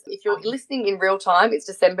if you're listening in real time, it's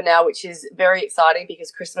December now, which is very exciting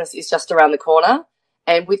because Christmas is just around the corner.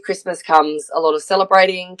 And with Christmas comes a lot of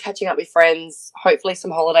celebrating, catching up with friends, hopefully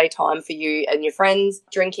some holiday time for you and your friends,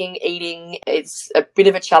 drinking, eating. It's a bit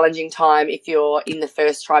of a challenging time if you're in the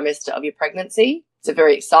first trimester of your pregnancy. It's a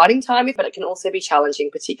very exciting time, but it can also be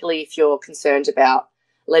challenging, particularly if you're concerned about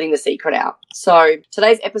letting the secret out. So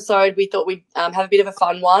today's episode, we thought we'd have a bit of a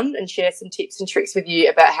fun one and share some tips and tricks with you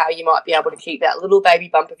about how you might be able to keep that little baby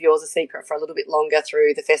bump of yours a secret for a little bit longer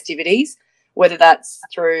through the festivities, whether that's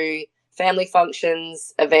through family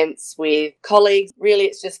functions, events with colleagues. Really,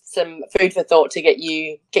 it's just some food for thought to get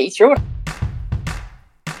you through it.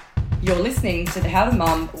 You're listening to the How to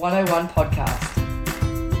Mum 101 podcast.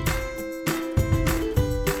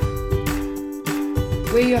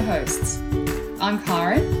 We're your hosts. I'm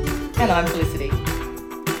Karen. And I'm Felicity.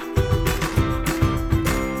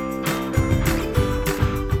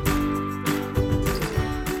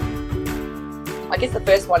 I guess the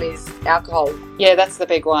first one is alcohol. Yeah, that's the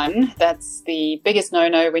big one. That's the biggest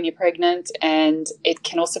no-no when you're pregnant, and it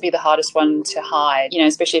can also be the hardest one to hide,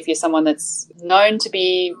 especially if you're someone that's known to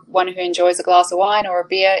be one who enjoys a glass of wine or a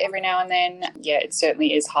beer every now and then. Yeah, it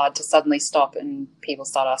certainly is hard to suddenly stop and people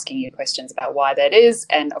start asking you questions about why that is,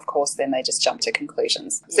 and of course then they just jump to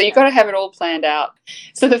conclusions. So you've got to have it all planned out.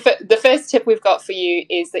 So the first tip we've got for you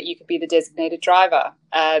is that you could be the designated driver.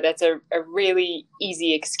 That's a really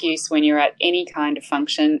easy excuse when you're at any kind of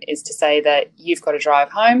function, is to say that you've got to drive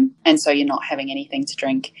home and so you're not having anything to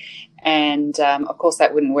drink. And of course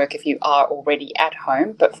that wouldn't work if you are already at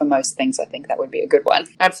home, but for most things I think that would be a good one.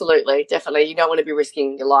 Absolutely, definitely. You don't want to be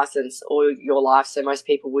risking your license or your life, so most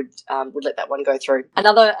people would let that one go through.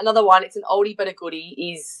 Another one, it's an oldie but a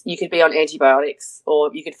goodie, is you could be on antibiotics, or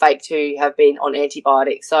you could fake to have been on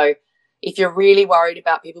antibiotics. So if you're really worried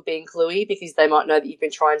about people being cluey because they might know that you've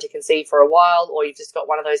been trying to conceive for a while, or you've just got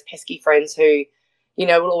one of those pesky friends who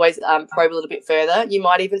will always probe a little bit further, you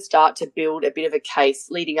might even start to build a bit of a case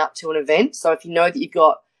leading up to an event. So if you know that you've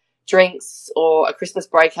got drinks or a Christmas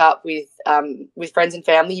breakup with friends and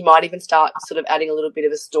family, you might even start sort of adding a little bit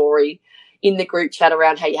of a story in the group chat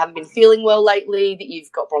around how you haven't been feeling well lately, that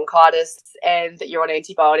you've got bronchitis and that you're on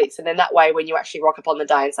antibiotics. And then that way, when you actually rock up on the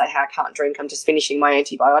day and say, hey, I can't drink, I'm just finishing my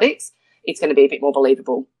antibiotics, it's going to be a bit more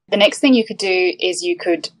believable. The next thing you could do is you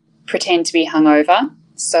could pretend to be hungover.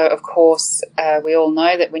 So, of course, we all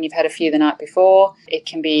know that when you've had a few the night before, it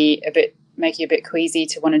can be make you a bit queasy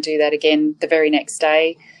to want to do that again the very next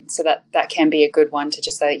day. So that can be a good one, to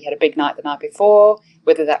just say that you had a big night the night before,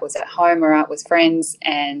 whether that was at home or out with friends,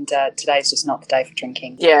 and today's just not the day for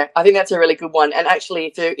drinking. Yeah, I think that's a really good one. And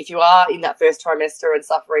actually, if you are in that first trimester and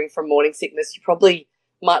suffering from morning sickness, you probably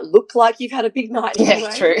might look like you've had a big night anyway.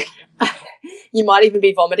 Yeah, true. You might even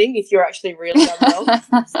be vomiting if you're actually really unwell.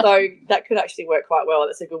 So that could actually work quite well.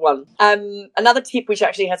 That's a good one. Another tip which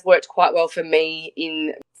actually has worked quite well for me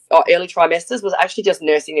in early trimesters was actually just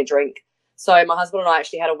nursing a drink. So my husband and I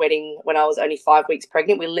actually had a wedding when I was only 5 weeks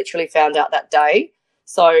pregnant. We literally found out that day.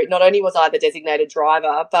 So not only was I the designated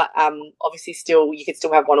driver, but obviously you could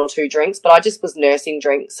still have one or two drinks, but I just was nursing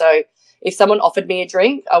drinks. So if someone offered me a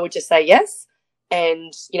drink, I would just say yes.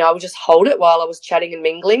 And, I would just hold it while I was chatting and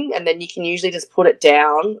mingling, and then you can usually just put it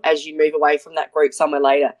down as you move away from that group somewhere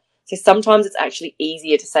later. So sometimes it's actually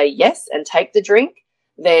easier to say yes and take the drink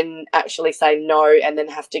than actually say no and then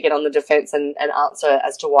have to get on the defense and answer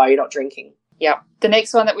as to why you're not drinking. Yeah. The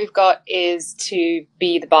next one that we've got is to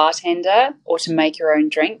be the bartender or to make your own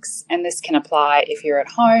drinks. And this can apply if you're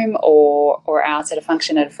at home or out at a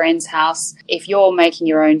function at a friend's house. If you're making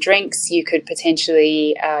your own drinks, you could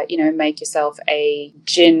potentially, make yourself a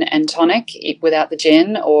gin and tonic without the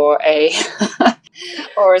gin, or a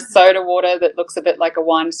or a soda water that looks a bit like a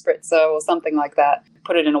wine spritzer or something like that.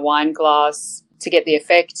 Put it in a wine glass to get the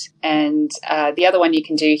effect. And the other one you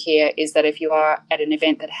can do here is that if you are at an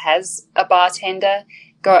event that has a bartender,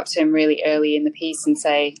 go up to him really early in the piece and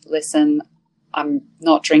say, listen, I'm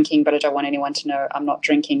not drinking, but I don't want anyone to know I'm not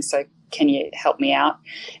drinking, so can you help me out?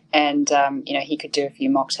 And, he could do a few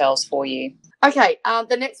mocktails for you. Okay,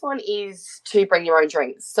 the next one is to bring your own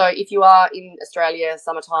drinks. So if you are in Australia,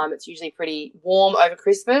 summertime, it's usually pretty warm over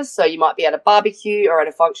Christmas, so you might be at a barbecue or at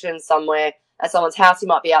a function somewhere at someone's house. You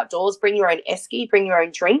might be outdoors. Bring your own esky, bring your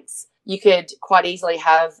own drinks. You could quite easily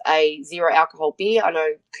have a zero alcohol beer. I know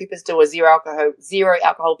Coopers do a zero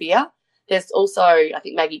alcohol beer. There's also, I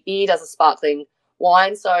think Maggie Beer does a sparkling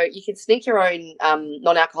wine. So you can sneak your own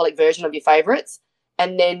non-alcoholic version of your favourites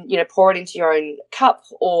and then, pour it into your own cup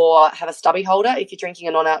or have a stubby holder if you're drinking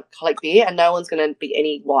a non-alcoholic beer, and no one's going to be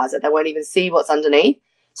any wiser. They won't even see what's underneath.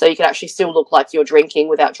 So you can actually still look like you're drinking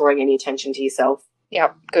without drawing any attention to yourself.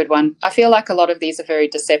 Yeah, good one. I feel like a lot of these are very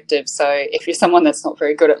deceptive. So if you're someone that's not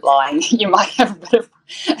very good at lying, you might have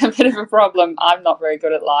a bit of a problem. I'm not very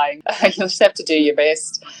good at lying. You'll just have to do your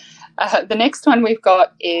best. The next one we've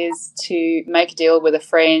got is to make a deal with a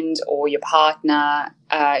friend or your partner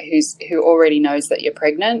who already knows that you're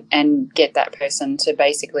pregnant, and get that person to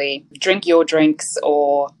basically drink your drinks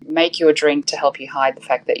or make you a drink to help you hide the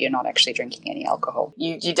fact that you're not actually drinking any alcohol.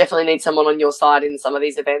 You definitely need someone on your side in some of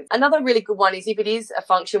these events. Another really good one is if it is a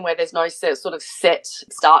function where there's no sort of set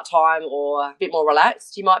start time or a bit more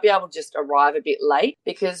relaxed, you might be able to just arrive a bit late,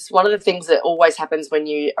 because one of the things that always happens when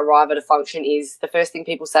you arrive at a function is the first thing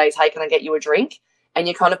people say is, hey, can I get you a drink? And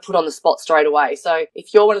you're kind of put on the spot straight away. So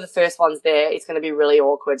if you're one of the first ones there, it's going to be really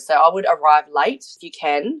awkward. So I would arrive late if you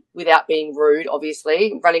can, without being rude,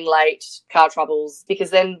 obviously. Running late, car troubles, because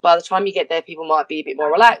then by the time you get there, people might be a bit more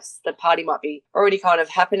relaxed. The party might be already kind of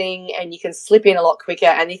happening, and you can slip in a lot quicker.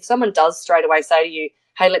 And if someone does straight away say to you,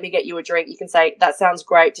 hey, let me get you a drink, you can say, that sounds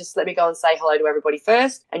great, just let me go and say hello to everybody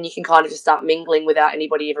first. And you can kind of just start mingling without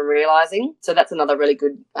anybody even realising. So that's another really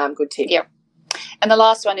good tip. Yep. And the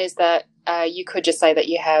last one is that you could just say that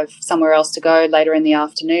you have somewhere else to go later in the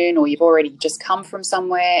afternoon, or you've already just come from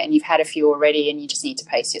somewhere and you've had a few already and you just need to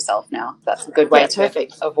pace yourself now. That's a good way to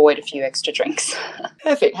avoid a few extra drinks.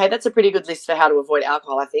 Perfect. Hey, that's a pretty good list for how to avoid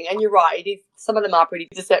alcohol, I think. And you're right, some of them are pretty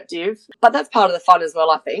deceptive, but that's part of the fun as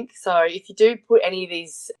well, I think. So if you do put any of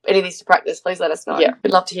these to practice, please let us know. Yeah.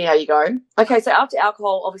 We'd love to hear how you go. Okay, so after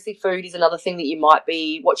alcohol, obviously food is another thing that you might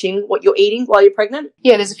be watching what you're eating while you're pregnant.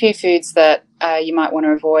 Yeah, there's a few foods that you might want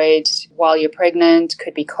to avoid while you're pregnant.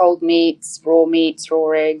 Could be cold meats, raw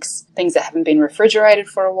eggs, things that haven't been refrigerated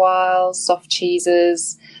for a while, soft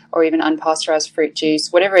cheeses, or even unpasteurized fruit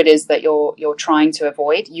juice. Whatever it is that you're trying to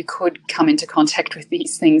avoid, you could come into contact with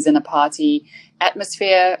these things in a party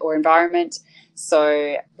atmosphere or environment.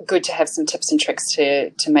 So good to have some tips and tricks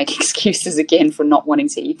to make excuses again for not wanting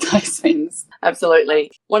to eat those things.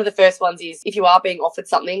 Absolutely. One of the first ones is if you are being offered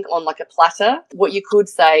something on like a platter, what you could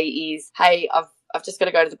say is, hey, I've just got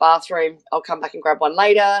to go to the bathroom, I'll come back and grab one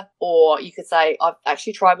later. Or you could say, I've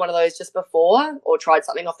actually tried one of those just before, or tried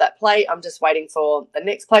something off that plate, I'm just waiting for the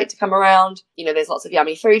next plate to come around. You know, there's lots of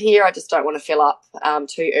yummy food here, I just don't want to fill up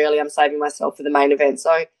too early, I'm saving myself for the main event.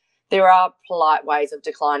 So there are polite ways of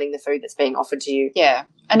declining the food that's being offered to you. Yeah.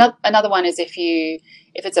 Another one is if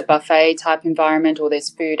it's a buffet type environment or there's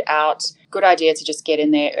food out, good idea to just get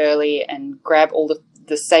in there early and grab all the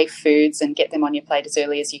safe foods and get them on your plate as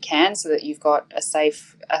early as you can, so that you've got a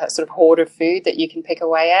safe sort of hoard of food that you can pick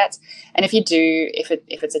away at. And if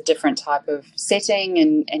it's a different type of setting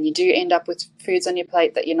and you do end up with foods on your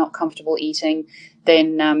plate that you're not comfortable eating,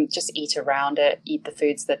 then just eat around it, eat the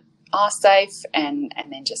foods that are safe, and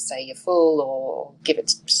then just say you're full, or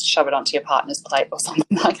shove it onto your partner's plate or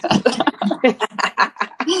something like that.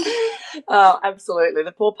 Oh, absolutely.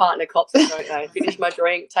 The poor partner cops it, don't they? Finish my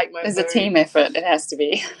drink, take my food. There's a team effort. It has to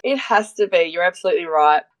be. It has to be. You're absolutely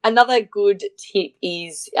right. Another good tip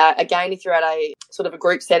is, again, if you're at a sort of a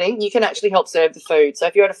group setting, you can actually help serve the food. So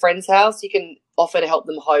if you're at a friend's house, you can offer to help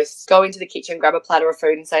them host. Go into the kitchen, grab a platter of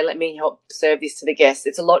food and say, let me help serve this to the guests.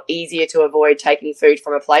 It's a lot easier to avoid taking food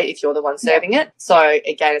from a plate if you're the one serving it. So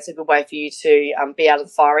again, it's a good way for you to be out of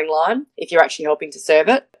the firing line if you're actually helping to serve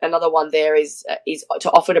it. Another one there is to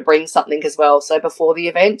offer to bring something as well. So before the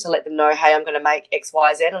event, to let them know, hey, I'm going to make X,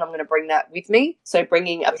 Y, Z and I'm going to bring that with me. So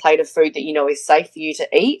bringing a plate of food that you know is safe for you to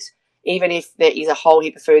eat. Even if there is a whole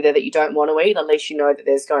heap of food there that you don't want to eat, at least you know that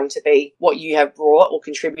there's going to be what you have brought or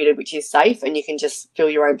contributed, which is safe, and you can just fill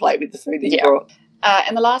your own plate with the food that you brought.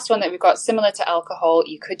 And the last one that we've got, similar to alcohol,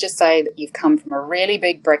 you could just say that you've come from a really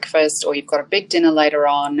big breakfast, or you've got a big dinner later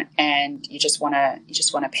on, and you just want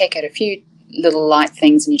to peck at a few little light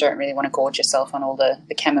things, and you don't really want to gorge yourself on all the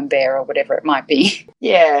camembert or whatever it might be.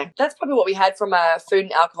 Yeah, that's probably what we had from a food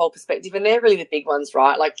and alcohol perspective, and they're really the big ones,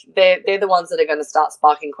 right? Like they're the ones that are going to start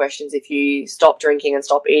sparking questions if you stop drinking and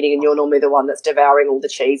stop eating, and you're normally the one that's devouring all the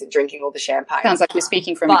cheese and drinking all the champagne. Sounds like you're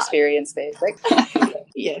speaking from experience there.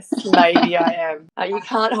 Yes, maybe I am. You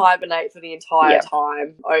can't hibernate for the entire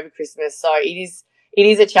time over Christmas, so it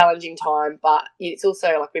is a challenging time, but it's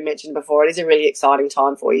also, like we mentioned before, it is a really exciting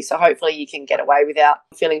time for you. So hopefully you can get away without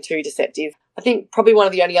feeling too deceptive. I think probably one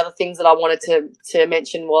of the only other things that I wanted to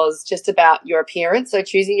mention was just about your appearance. So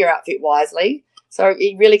choosing your outfit wisely. So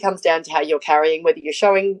it really comes down to how you're carrying, whether you're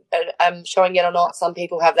showing it or not. Some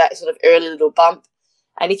people have that sort of early little bump.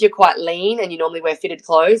 And if you're quite lean and you normally wear fitted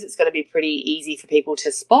clothes, it's going to be pretty easy for people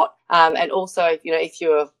to spot. And also, if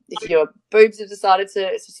you're if your boobs have decided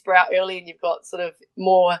to sprout early and you've got sort of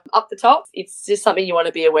more up the top, it's just something you want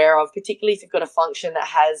to be aware of, particularly if you've got a function that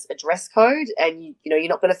has a dress code and you know you're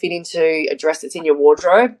not going to fit into a dress that's in your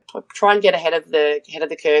wardrobe. Try and get ahead of the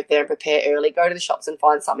curve there and prepare early. Go to the shops and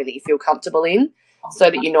find something that you feel comfortable in,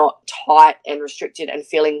 so that you're not tight and restricted and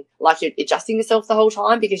feeling like you're adjusting yourself the whole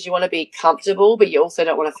time, because you want to be comfortable, but you also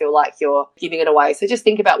don't want to feel like you're giving it away. So just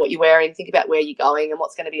think about what you're wearing, think about where you're going and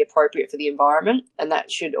what's going to be appropriate for the environment. And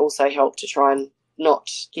that should also help to try and not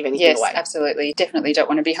give anything away. Yes, absolutely. Definitely don't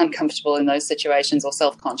want to be uncomfortable in those situations or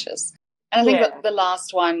self-conscious. And I think that the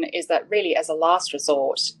last one is that really as a last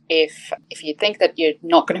resort, if you think that you're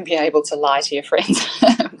not going to be able to lie to your friends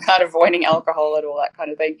about avoiding alcohol and all that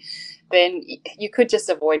kind of thing, then you could just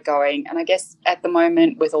avoid going. And I guess at the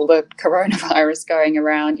moment with all the coronavirus going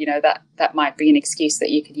around, you know, that might be an excuse that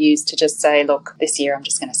you could use to just say, look, this year I'm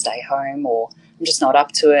just going to stay home, or I'm just not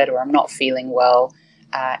up to it, or I'm not feeling well,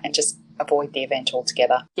 and just avoid the event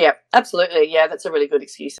altogether. Yeah, absolutely. Yeah, that's a really good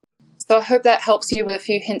excuse. So I hope that helps you with a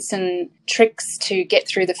few hints and tricks to get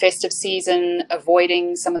through the festive season,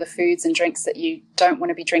 avoiding some of the foods and drinks that you don't want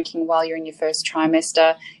to be drinking while you're in your first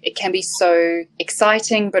trimester. It can be so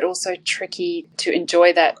exciting, but also tricky to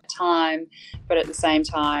enjoy that time, but at the same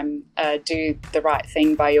time, do the right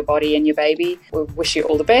thing by your body and your baby. We wish you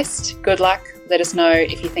all the best. Good luck. Let us know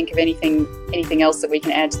if you think of anything else that we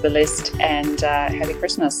can add to the list, and happy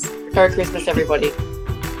Christmas. Merry Christmas, everybody.